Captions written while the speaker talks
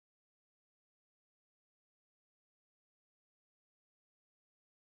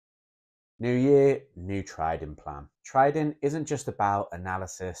New year, new trading plan. Trading isn't just about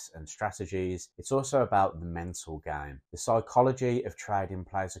analysis and strategies, it's also about the mental game. The psychology of trading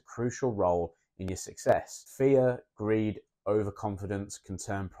plays a crucial role in your success. Fear, greed, overconfidence can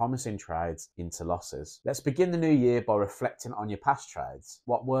turn promising trades into losses. Let's begin the new year by reflecting on your past trades.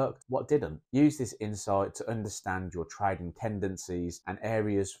 What worked, what didn't? Use this insight to understand your trading tendencies and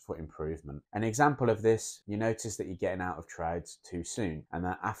areas for improvement. An example of this, you notice that you're getting out of trades too soon and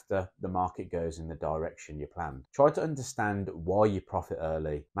that after the market goes in the direction you planned. Try to understand why you profit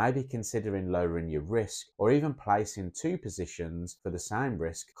early, maybe considering lowering your risk or even placing two positions for the same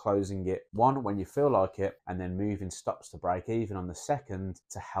risk, closing it one when you feel like it and then moving stops to break even on the second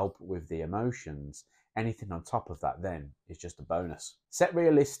to help with the emotions. Anything on top of that then is just a bonus. Set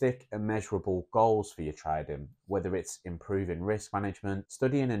realistic and measurable goals for your trading, whether it's improving risk management,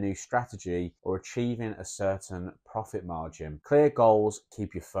 studying a new strategy, or achieving a certain profit margin. Clear goals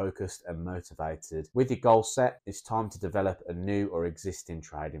keep you focused and motivated. With your goal set, it's time to develop a new or existing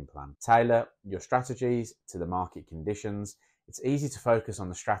trading plan. Tailor your strategies to the market conditions. It's easy to focus on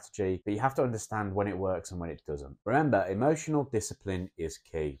the strategy, but you have to understand when it works and when it doesn't. Remember, emotional discipline is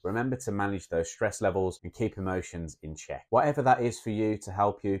key. Remember to manage those stress levels and keep emotions in check. Whatever that is for you to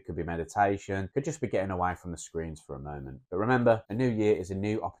help you, could be meditation, could just be getting away from the screens for a moment. But remember, a new year is a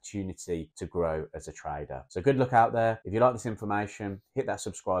new opportunity to grow as a trader. So good luck out there. If you like this information, hit that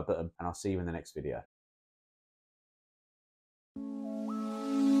subscribe button and I'll see you in the next video.